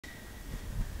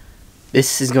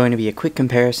This is going to be a quick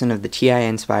comparison of the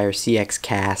TI-nspire CX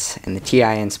CAS and the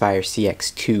TI-nspire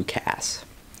CX II CAS.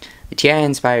 The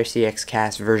TI-nspire CX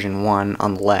CAS version 1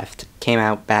 on the left came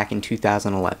out back in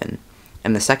 2011,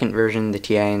 and the second version, the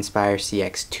TI-nspire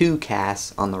CX II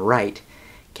CAS on the right,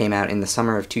 came out in the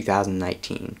summer of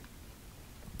 2019.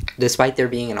 Despite there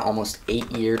being an almost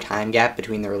 8-year time gap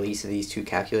between the release of these two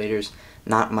calculators,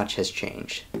 not much has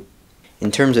changed. In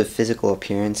terms of physical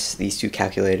appearance, these two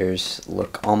calculators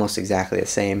look almost exactly the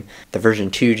same. The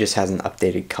version 2 just has an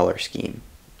updated color scheme.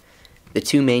 The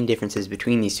two main differences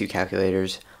between these two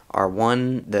calculators are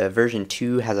 1, the version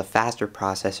 2 has a faster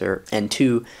processor, and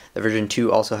 2, the version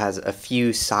 2 also has a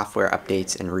few software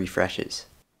updates and refreshes.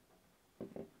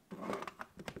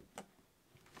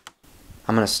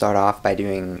 I'm going to start off by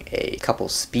doing a couple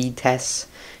speed tests,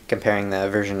 comparing the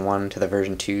version 1 to the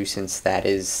version 2, since that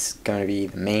is going to be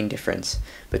the main difference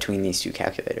between these two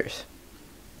calculators.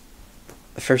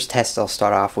 The first test I'll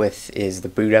start off with is the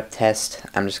boot up test.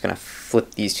 I'm just going to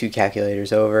flip these two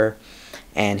calculators over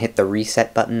and hit the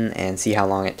reset button and see how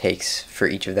long it takes for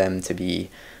each of them to be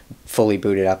fully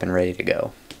booted up and ready to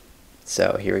go.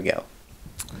 So here we go.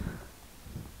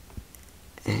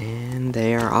 And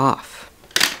they are off.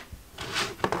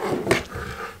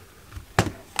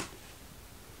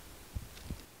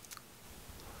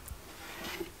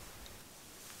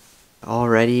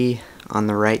 Already on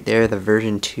the right there, the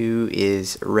version 2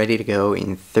 is ready to go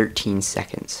in 13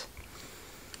 seconds.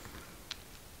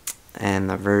 And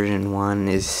the version 1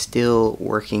 is still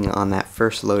working on that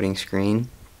first loading screen.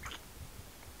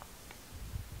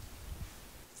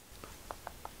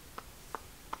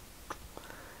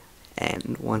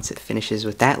 And once it finishes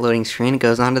with that loading screen, it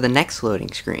goes on to the next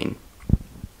loading screen.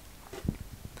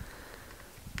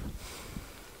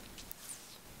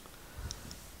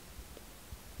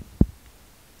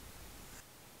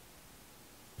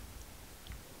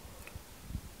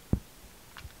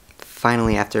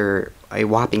 Finally, after a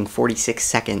whopping 46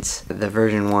 seconds, the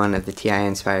version 1 of the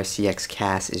TI-nspire CX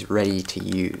CAS is ready to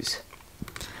use.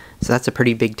 So that's a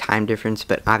pretty big time difference,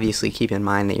 but obviously keep in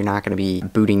mind that you're not going to be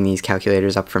booting these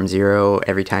calculators up from zero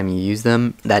every time you use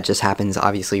them. That just happens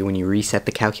obviously when you reset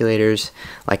the calculators,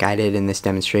 like I did in this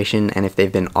demonstration, and if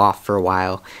they've been off for a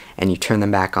while and you turn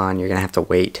them back on, you're going to have to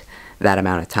wait that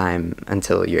amount of time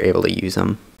until you're able to use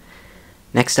them.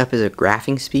 Next up is a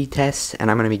graphing speed test,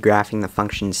 and I'm going to be graphing the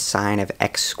function sine of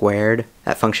x squared.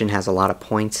 That function has a lot of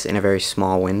points in a very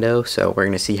small window, so we're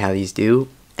going to see how these do,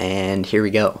 and here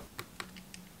we go.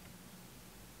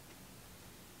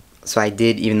 So I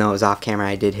did, even though it was off camera,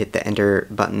 I did hit the enter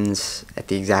buttons at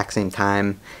the exact same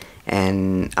time,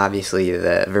 and obviously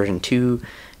the version 2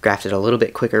 graphed it a little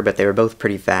bit quicker, but they were both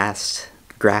pretty fast.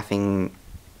 Graphing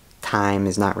time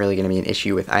is not really going to be an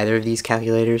issue with either of these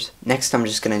calculators. Next, I'm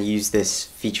just going to use this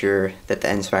feature that the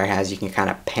nspire has. You can kind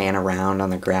of pan around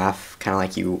on the graph, kind of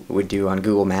like you would do on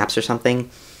Google Maps or something.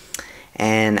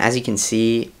 And as you can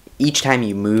see, each time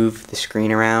you move the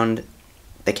screen around,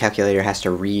 the calculator has to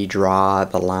redraw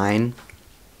the line.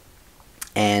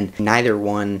 And neither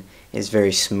one is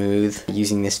very smooth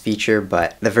using this feature,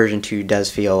 but the version 2 does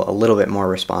feel a little bit more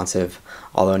responsive,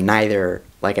 although neither,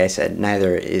 like I said,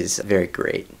 neither is very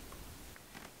great.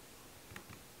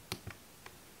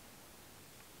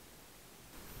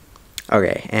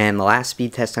 Okay, and the last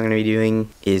speed test I'm going to be doing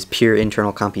is pure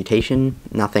internal computation.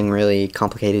 Nothing really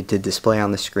complicated to display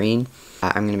on the screen.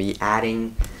 I'm going to be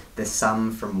adding the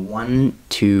sum from 1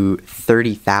 to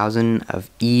 30,000 of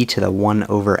e to the 1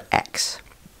 over x.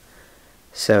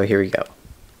 So here we go.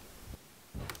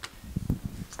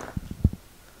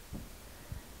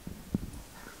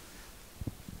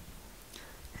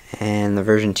 And the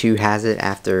version 2 has it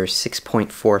after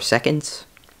 6.4 seconds.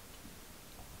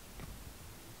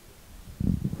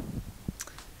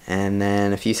 And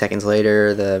then a few seconds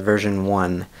later, the version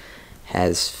 1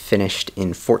 has finished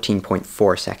in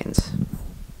 14.4 seconds.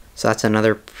 So that's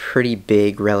another pretty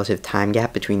big relative time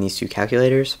gap between these two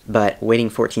calculators, but waiting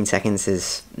 14 seconds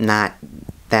is not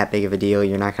that big of a deal.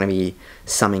 You're not going to be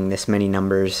summing this many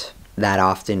numbers that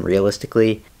often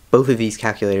realistically. Both of these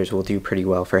calculators will do pretty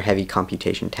well for heavy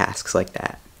computation tasks like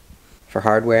that. For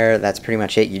hardware, that's pretty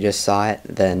much it. You just saw it,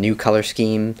 the new color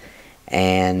scheme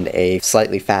and a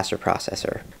slightly faster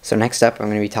processor. So next up, I'm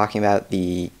going to be talking about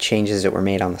the changes that were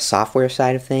made on the software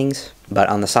side of things. But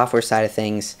on the software side of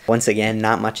things, once again,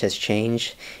 not much has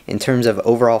changed. In terms of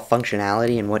overall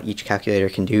functionality and what each calculator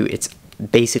can do, it's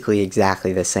basically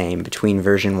exactly the same between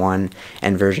version 1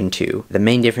 and version 2. The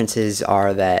main differences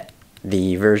are that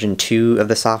the version 2 of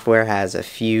the software has a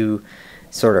few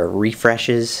sort of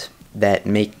refreshes that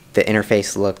make the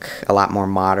interface look a lot more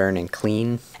modern and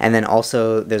clean. And then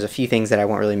also there's a few things that I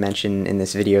won't really mention in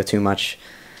this video too much,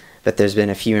 but there's been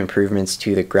a few improvements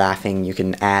to the graphing. You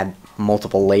can add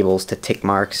multiple labels to tick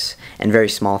marks and very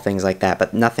small things like that,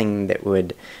 but nothing that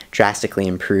would drastically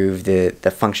improve the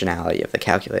functionality of the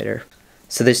calculator.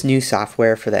 So this new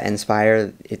software for the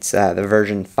nspire, it's the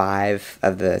version 5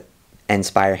 of the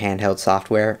nspire handheld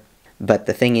software. But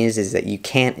the thing is that you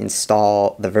can't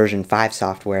install the version 5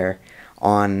 software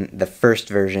on the first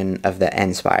version of the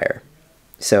nspire.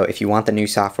 So if you want the new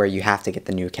software, you have to get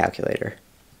the new calculator.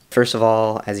 First of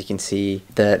all, as you can see,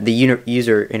 the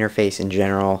user interface in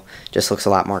general just looks a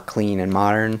lot more clean and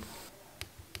modern.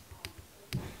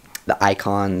 The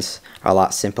icons are a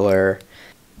lot simpler,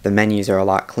 the menus are a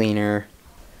lot cleaner,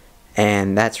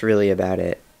 and that's really about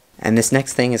it. And this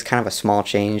next thing is kind of a small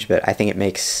change, but I think it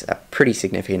makes a pretty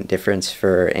significant difference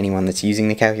for anyone that's using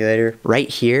the calculator. Right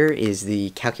here is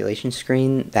the calculation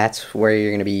screen. That's where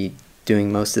you're going to be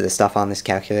doing most of the stuff on this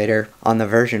calculator. On the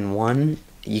version 1,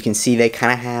 you can see they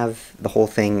kind of have the whole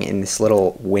thing in this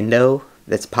little window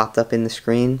that's popped up in the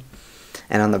screen.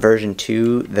 And on the version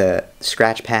 2, the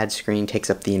scratch pad screen takes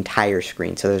up the entire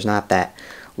screen, so there's not that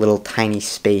little tiny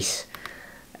space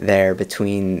there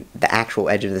between the actual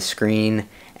edge of the screen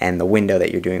and the window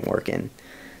that you're doing work in.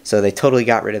 So they totally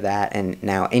got rid of that, and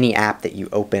now any app that you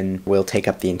open will take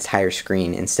up the entire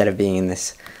screen instead of being in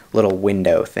this little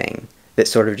window thing that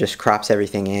sort of just crops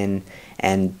everything in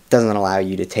and doesn't allow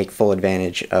you to take full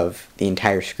advantage of the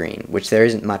entire screen, which there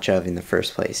isn't much of in the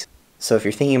first place. So if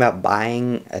you're thinking about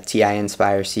buying a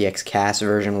TI-nspire CX CAS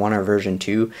version 1 or version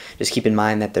 2, just keep in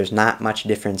mind that there's not much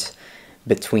difference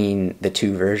between the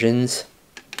two versions.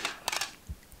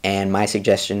 And my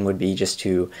suggestion would be just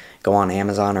to go on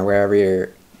Amazon or wherever you're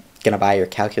going to buy your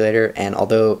calculator. And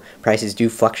although prices do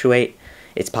fluctuate,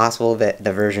 it's possible that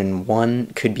the version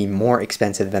 1 could be more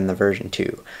expensive than the version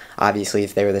 2. Obviously,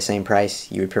 if they were the same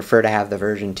price, you would prefer to have the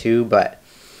version 2, but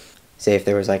say if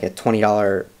there was like a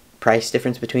 $20 price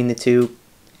difference between the two,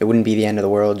 it wouldn't be the end of the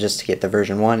world just to get the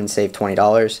version 1 and save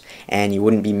 $20, and you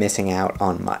wouldn't be missing out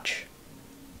on much.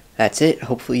 That's it.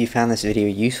 Hopefully you found this video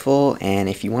useful, and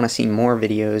if you want to see more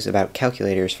videos about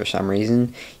calculators for some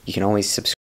reason, you can always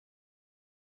subscribe.